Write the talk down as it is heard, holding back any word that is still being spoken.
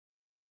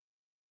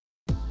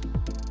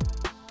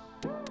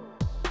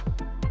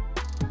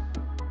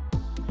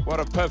What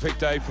a perfect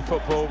day for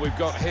football we've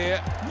got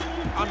here.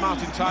 I'm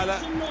Martin Tyler.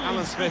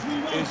 Alan Smith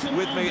is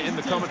with me in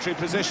the commentary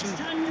position.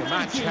 The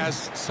match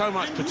has so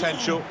much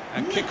potential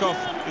and kick-off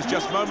is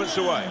just moments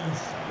away.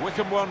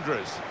 Wycombe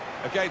Wanderers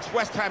against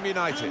West Ham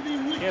United.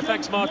 Yeah,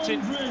 thanks,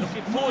 Martin.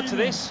 Looking forward to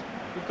this.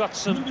 We've got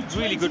some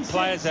really good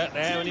players out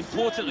there, and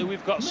importantly,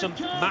 we've got some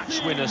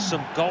match winners,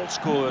 some goal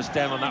scorers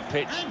down on that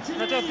pitch.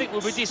 And I don't think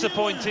we'll be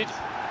disappointed.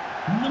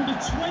 Number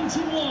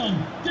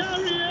 21,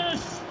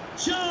 Darius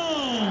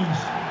Charles.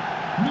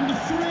 Number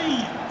 3,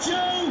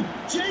 Joe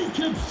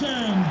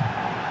Jacobson.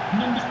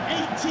 Number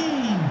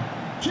 18,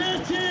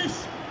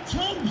 Curtis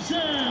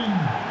Thompson.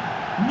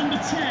 Number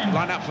 10.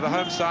 Line up for the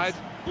home side.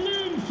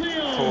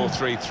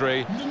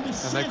 4-3-3,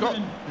 and they've got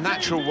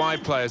natural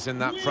wide players in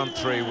that front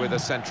three with a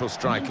central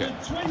striker.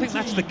 I think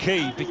that's the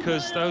key,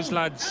 because those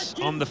lads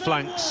on the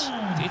flanks,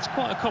 it's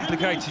quite a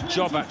complicated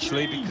job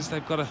actually, because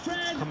they've got to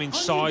come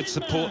inside,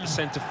 support the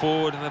centre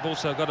forward, and they've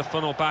also got to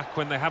funnel back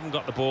when they haven't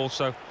got the ball,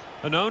 so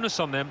an onus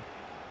on them.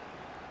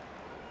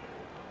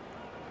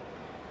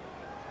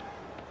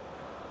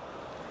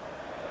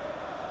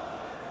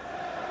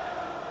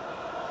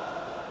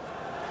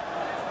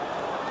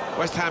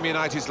 West Ham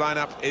United's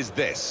lineup is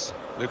this.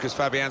 Lucas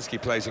Fabianski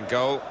plays in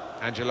goal.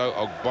 Angelo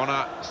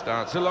Ogbonna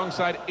starts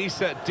alongside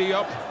Issa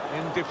Diop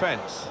in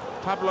defence.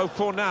 Pablo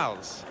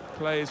Fornals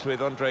plays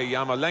with Andrei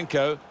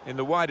Yarmolenko in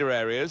the wider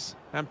areas.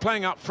 And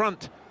playing up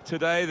front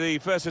today, the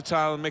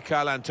versatile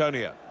Michail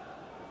Antonio.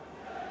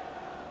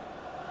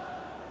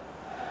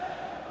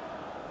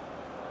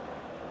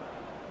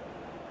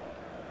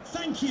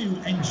 Thank you.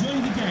 Enjoy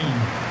the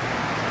game.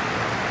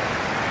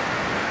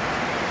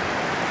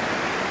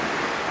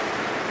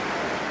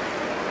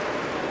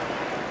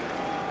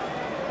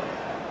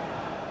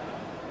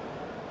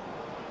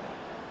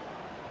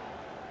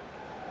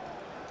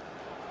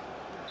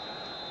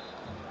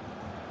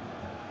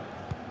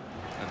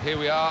 Here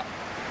we are,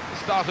 the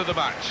start of the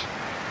match.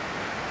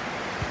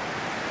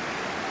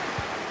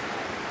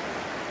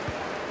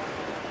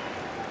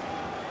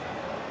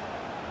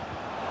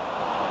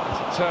 It's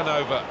a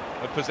turnover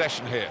of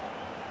possession here.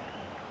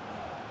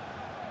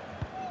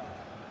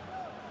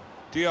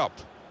 Diop.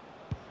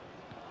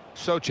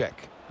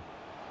 Souček.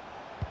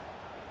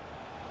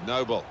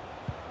 Noble.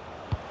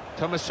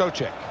 Thomas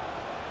Souček.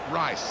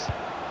 Rice.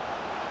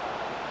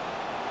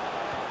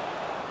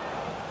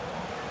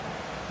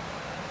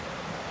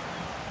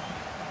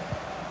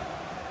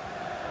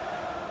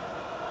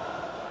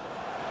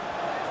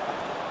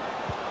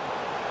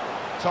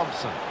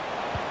 Thompson.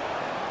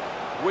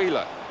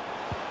 Wheeler.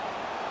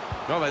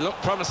 Well, they look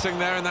promising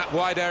there in that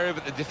wide area,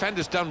 but the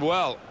defender's done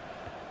well.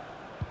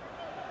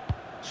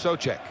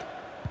 Souček.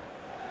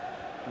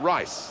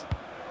 Rice.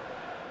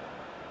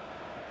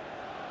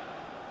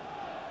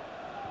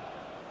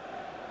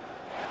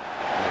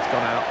 And it's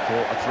gone out for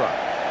a throw.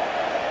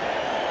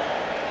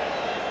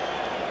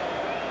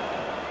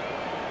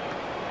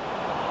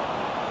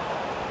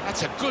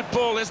 That's a good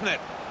ball, isn't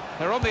it?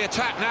 They're on the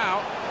attack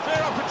now.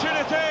 Clear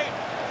opportunity.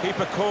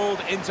 Keeper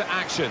called into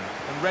action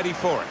and ready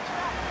for it.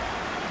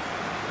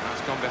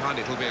 That's gone behind.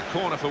 It'll be a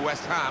corner for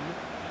West Ham.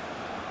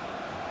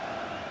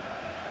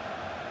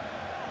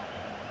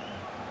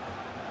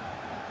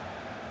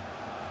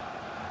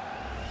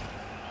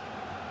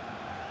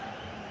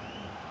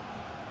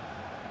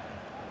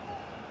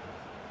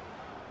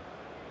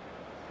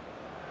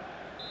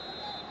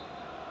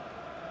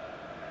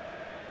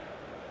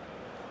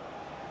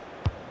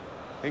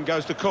 In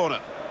goes the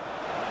corner.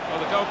 Well,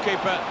 the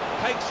goalkeeper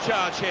takes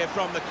charge here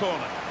from the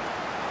corner.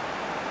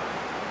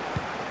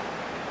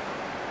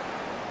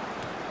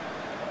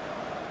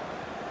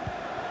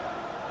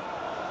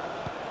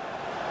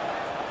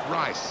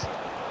 Rice.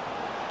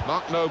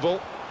 Mark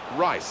Noble.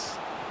 Rice.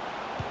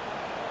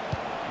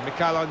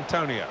 Michail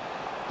Antonio.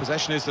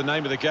 Possession is the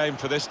name of the game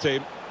for this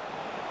team.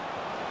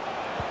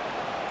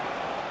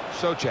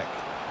 Souček.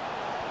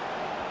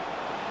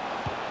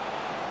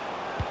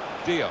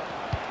 Diop.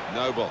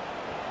 Noble.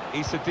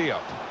 Issa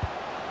Diop.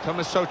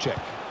 Thomas Souček.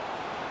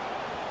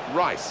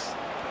 Rice.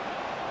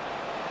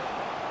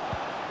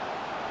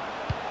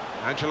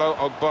 Angelo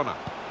Ogbonna.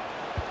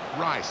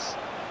 Rice.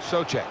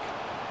 Souček.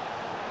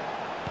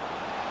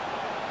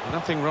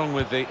 Nothing wrong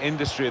with the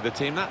industry of the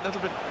team. That little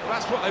bit, well,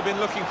 that's what they've been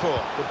looking for.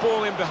 The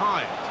ball in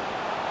behind.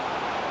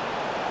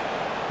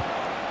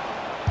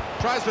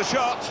 Tries the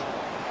shot.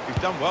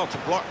 He's done well to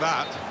block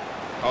that.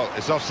 Oh,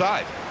 it's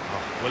offside.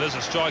 Well, as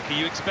a striker,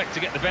 you expect to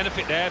get the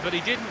benefit there, but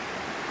he didn't.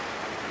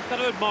 You've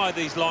got to admire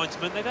these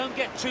linesmen. They don't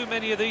get too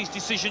many of these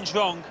decisions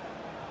wrong.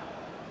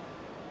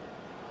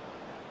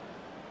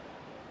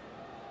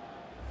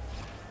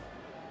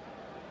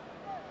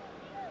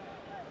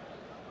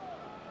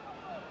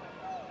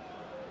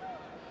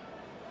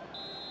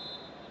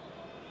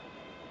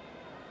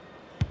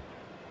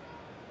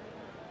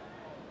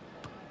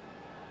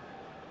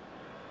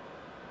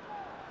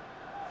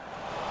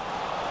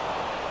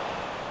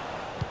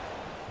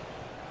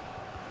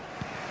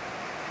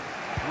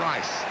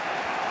 Rice.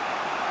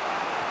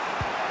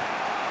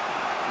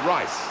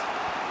 Rice.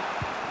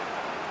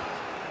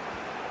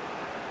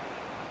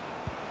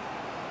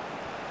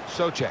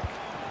 Souček.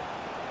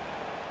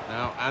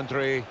 Now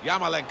Andriy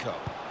Yarmolenko.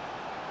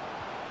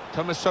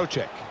 Thomas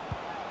Souček.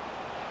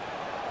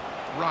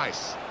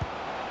 Rice.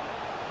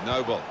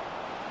 Noble.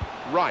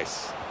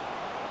 Rice.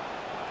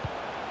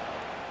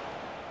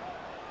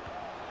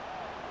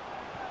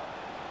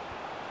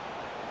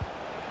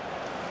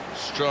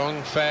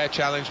 Strong, fair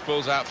challenge,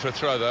 balls out for a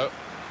throw though.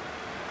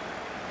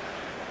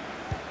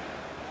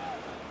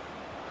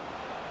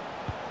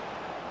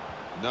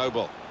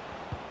 Noble.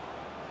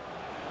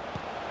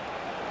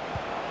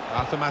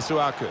 Arthur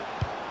Masuaku.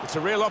 It's a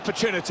real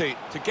opportunity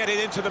to get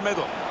it into the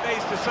middle.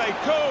 Needs to say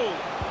cool.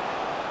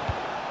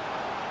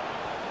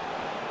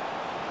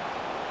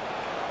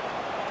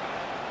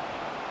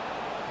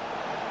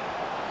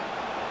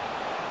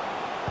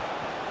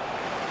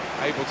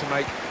 Able to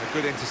make a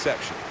good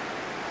interception.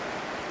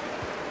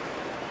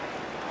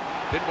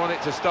 Didn't want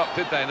it to stop,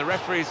 did they? And the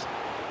referee's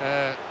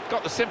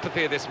got the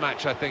sympathy of this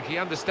match, I think. He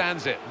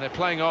understands it, and they're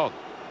playing on.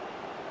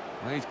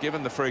 Well, he's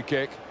given the free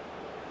kick.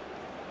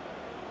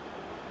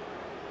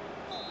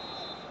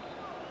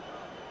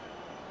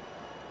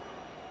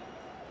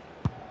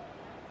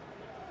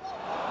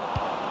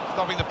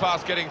 Stopping the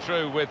pass getting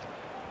through with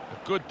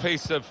a good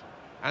piece of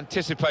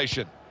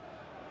anticipation.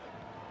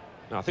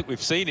 Now, I think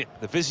we've seen it.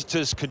 The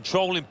visitors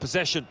controlling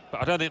possession,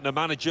 but I don't think the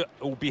manager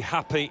will be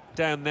happy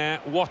down there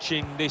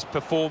watching this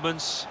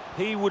performance.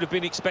 He would have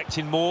been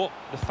expecting more.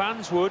 The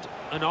fans would,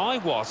 and I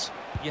was.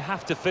 You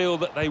have to feel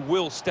that they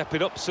will step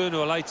it up sooner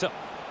or later.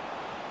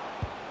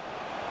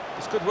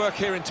 It's good work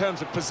here in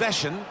terms of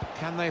possession.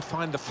 Can they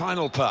find the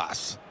final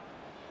pass?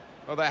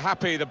 Well, they're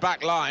happy, the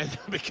back line,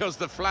 because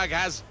the flag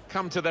has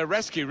come to their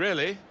rescue,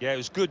 really. Yeah, it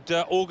was good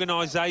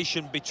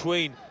organisation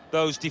between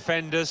those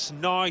defenders.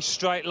 Nice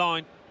straight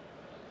line.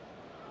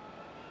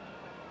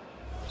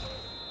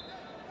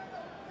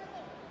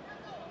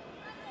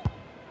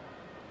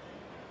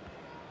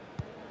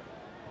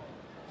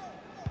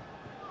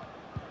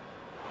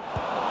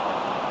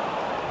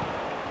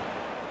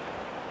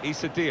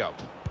 Issa Diop.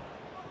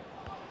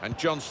 And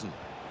Johnson.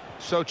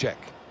 Souček.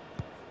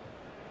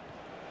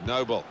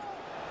 Noble.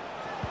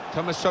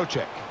 Thomas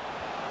Souček.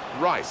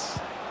 Rice.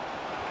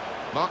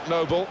 Mark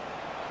Noble.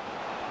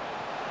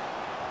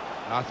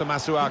 Arthur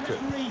Masuaku.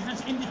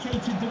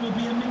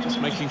 Just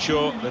making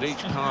sure that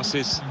each pass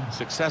is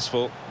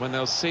successful. When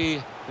they'll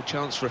see the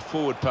chance for a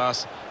forward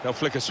pass, they'll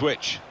flick a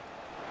switch.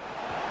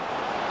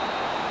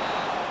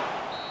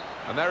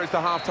 And there is the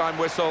half-time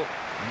whistle.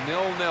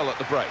 0-0 at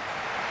the break.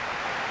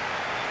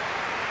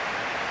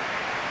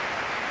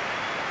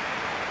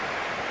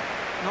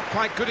 Not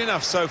quite good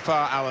enough so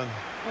far, Alan.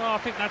 Well, I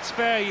think that's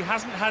fair. He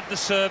hasn't had the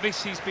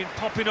service. He's been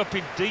popping up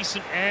in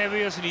decent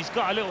areas and he's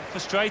got a little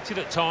frustrated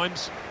at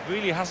times.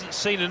 Really hasn't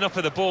seen enough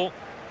of the ball.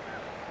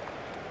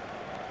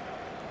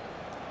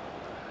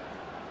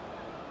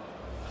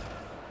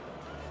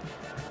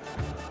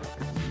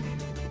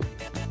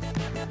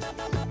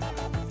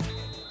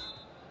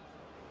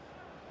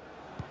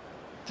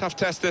 Tough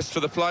test this for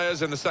the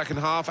players in the second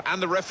half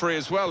and the referee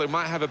as well, who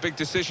might have a big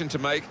decision to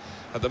make.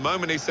 At the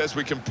moment he says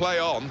we can play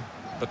on,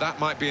 but that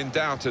might be in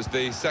doubt as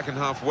the second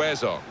half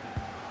wears on.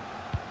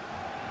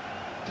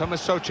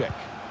 Thomas Souček.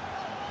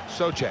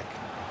 Souček.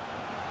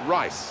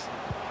 Rice.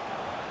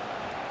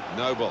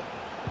 Noble.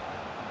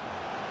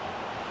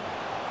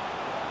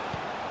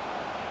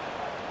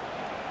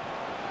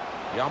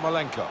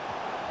 Yarmolenko.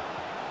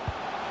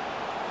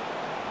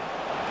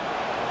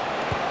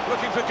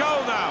 Looking for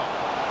goal now.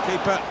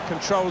 Keeper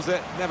controls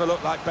it, never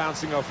looked like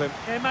bouncing off him.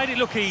 Yeah, it made it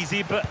look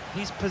easy, but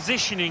his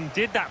positioning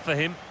did that for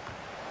him.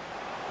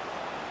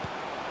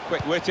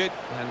 Quick-witted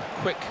and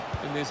quick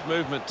in his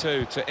movement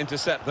too to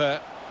intercept there.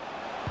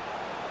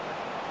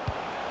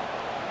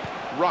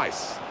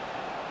 Rice.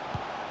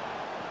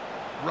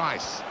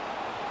 Rice.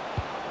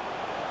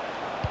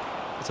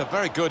 It's a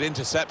very good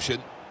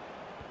interception.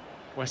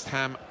 West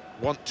Ham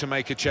want to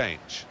make a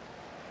change.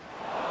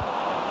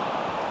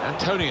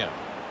 Antonio.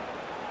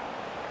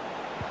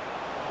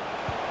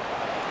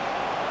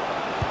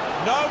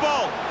 Noble!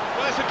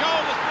 Well, there's a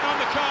goal that's been on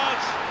the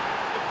cards.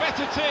 The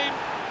better team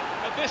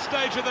at this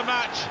stage of the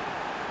match.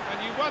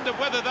 And you wonder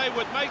whether they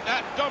would make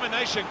that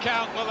domination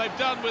count. Well, they've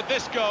done with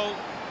this goal.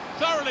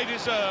 Thoroughly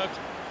deserved.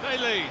 They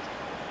lead.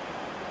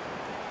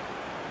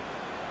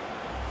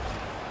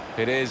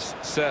 It is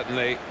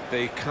certainly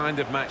the kind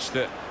of match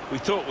that we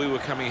thought we were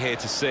coming here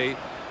to see,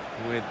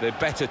 with the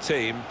better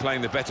team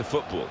playing the better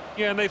football.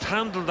 Yeah, and they've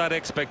handled that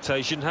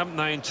expectation, haven't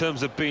they, in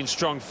terms of being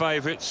strong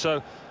favourites,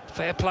 so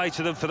fair play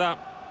to them for that.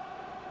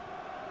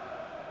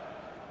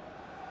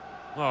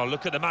 Oh,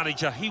 look at the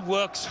manager. He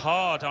works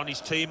hard on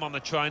his team on the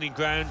training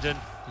ground, and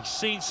he's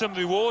seen some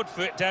reward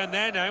for it down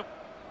there now.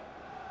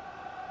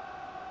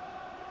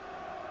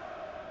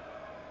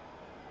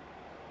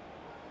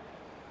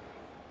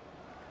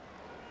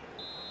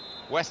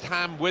 West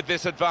Ham with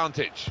this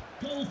advantage.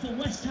 Goal for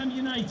West Ham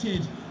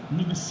United,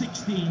 number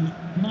 16,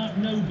 Mark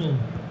Noble.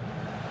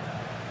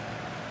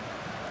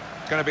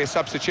 Going to be a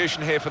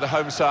substitution here for the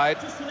home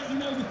side. Just to let you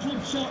know, the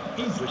club shot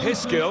is With his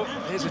skill,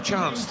 here's a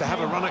chance to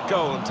have a run at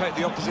goal and take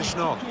the opposition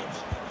on.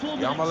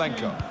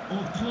 Yarmolenko.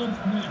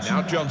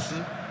 Now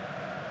Johnson.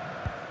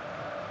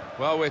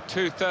 Well, we're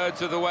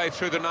 2/3 of the way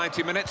through the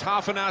 90 minutes,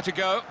 half an hour to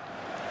go.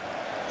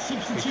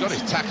 He's got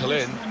his tackle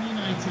in.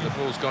 The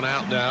ball's gone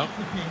out now.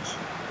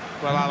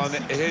 Well, Alan,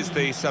 here's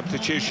the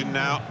substitution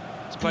now.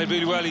 He's played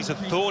really well. He's a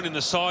thorn in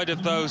the side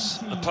of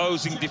those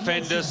opposing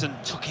defenders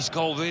and took his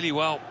goal really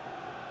well.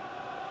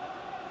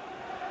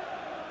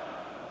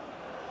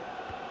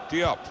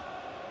 Diop.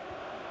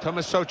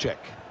 Thomas Soucek.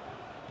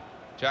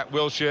 Jack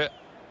Wilshere.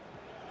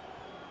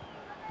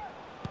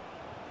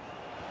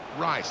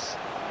 Rice.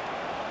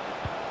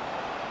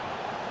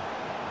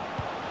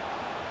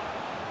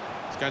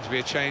 It's going to be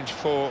a change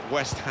for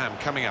West Ham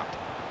coming up.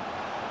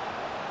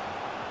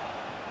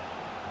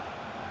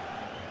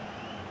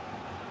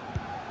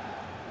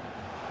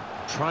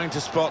 Trying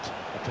to spot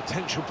a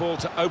potential ball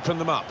to open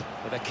them up,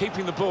 but they're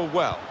keeping the ball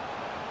well.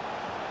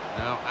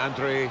 Now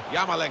Andriy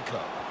Yarmolenko.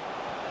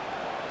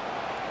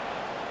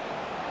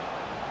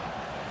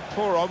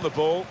 Poor on the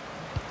ball.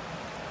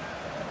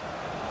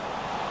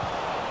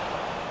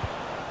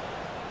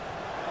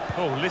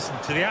 Oh, listen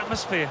to the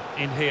atmosphere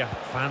in here.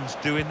 Fans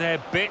doing their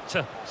bit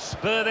to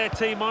spur their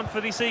team on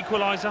for this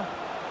equaliser.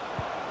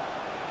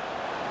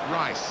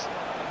 Rice.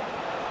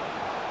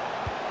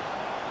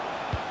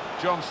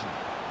 Johnson.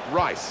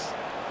 Rice.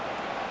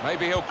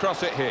 Maybe he'll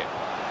cross it here.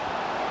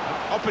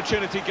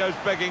 Opportunity goes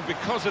begging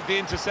because of the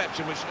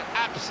interception, which is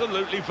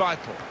absolutely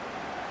vital.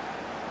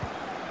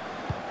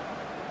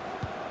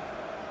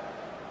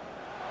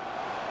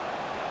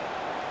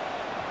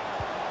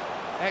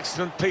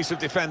 Excellent piece of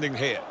defending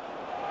here.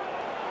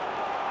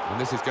 And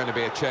this is going to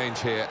be a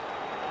change here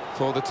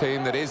for the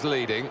team that is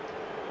leading.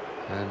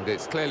 And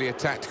it's clearly a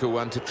tactical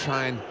one to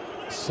try and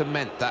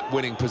cement that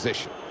winning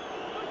position.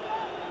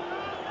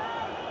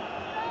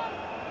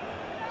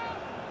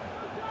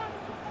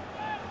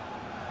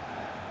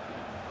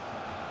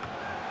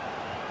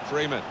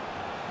 Freeman.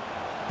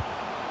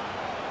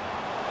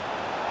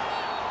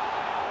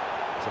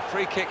 It's a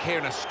free kick here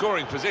in a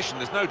scoring position,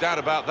 there's no doubt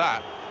about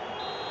that.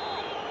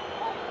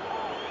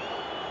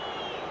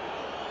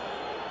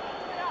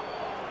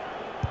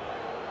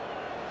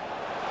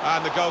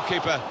 And the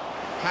goalkeeper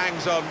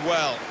hangs on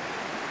well.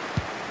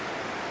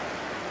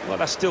 Well,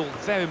 they're still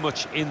very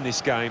much in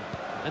this game,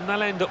 and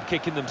they'll end up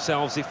kicking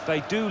themselves if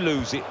they do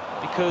lose it,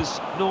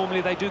 because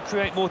normally they do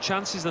create more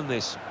chances than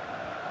this.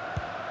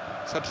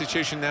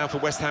 Substitution now for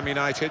West Ham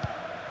United.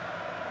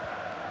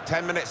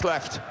 10 minutes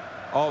left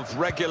of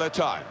regular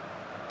time.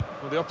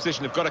 Well, the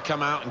opposition have got to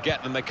come out and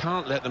get them. They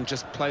can't let them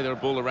just play their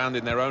ball around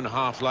in their own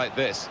half like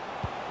this.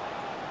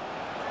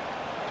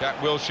 Jack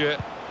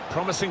Wilshere,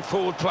 promising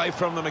forward play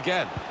from them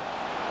again.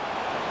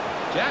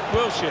 Jack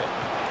Wilshere.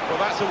 Well,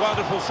 that's a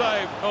wonderful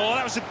save. Oh,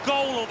 that was a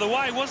goal all the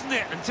way, wasn't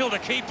it? Until the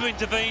keeper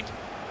intervened.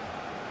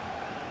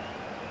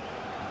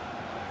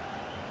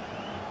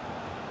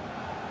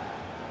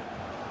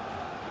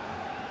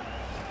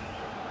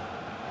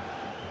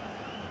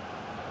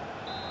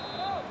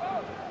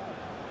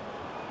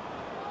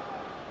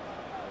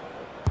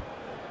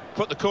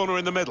 Put the corner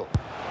in the middle.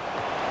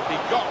 He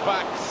got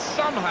back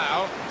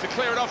somehow to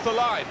clear it off the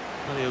line.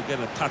 Well, he'll get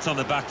a pat on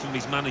the back from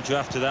his manager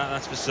after that,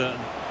 that's for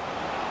certain.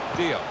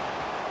 Diop.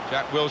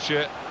 Jack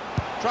Wilshere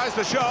tries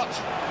the shot.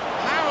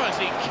 How has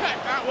he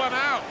kept that one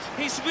out?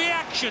 His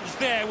reactions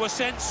there were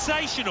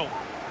sensational.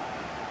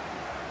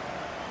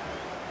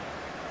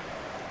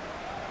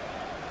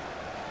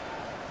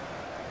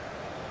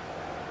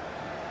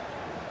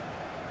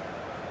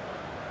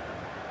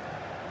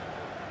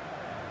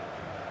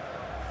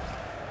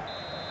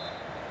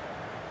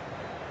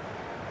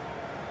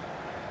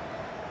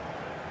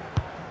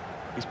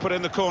 He's put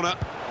in the corner.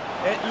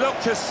 It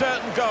looked a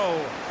certain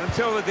goal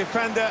until the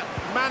defender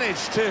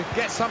managed to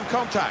get some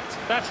contact.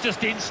 That's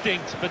just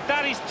instinct, but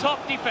that is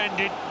top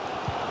defended.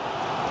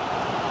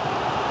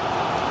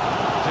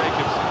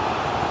 Jacobson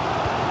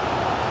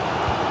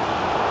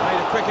made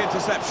a quick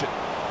interception.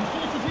 The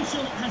fourth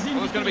official has Well,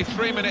 there's going to be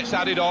 3 minutes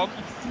added on.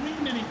 3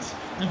 minutes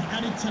of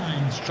added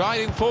time.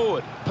 Striding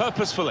forward,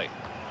 purposefully.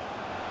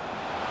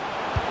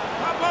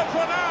 Pablo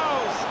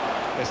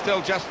Fornals! There's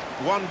still just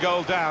one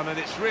goal down, and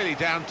it's really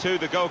down to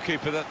the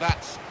goalkeeper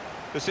that's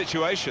the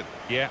situation.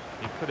 Yeah,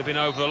 it could have been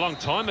over a long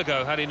time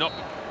ago had he not.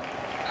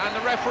 And the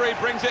referee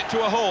brings it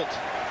to a halt.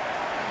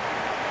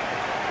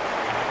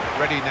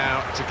 Ready now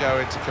to go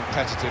into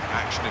competitive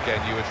action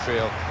again, you would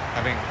feel,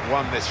 having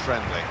won this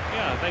friendly.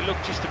 Yeah, they look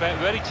just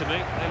about ready to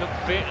me. They look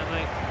fit,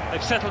 and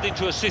they've settled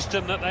into a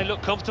system that they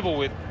look comfortable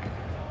with.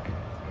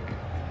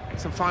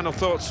 Some final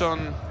thoughts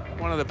on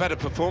one of the better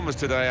performers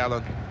today,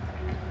 Alan?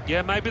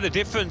 Yeah, maybe the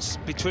difference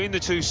between the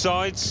two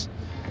sides.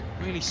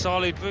 Really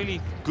solid,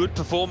 really good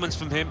performance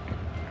from him.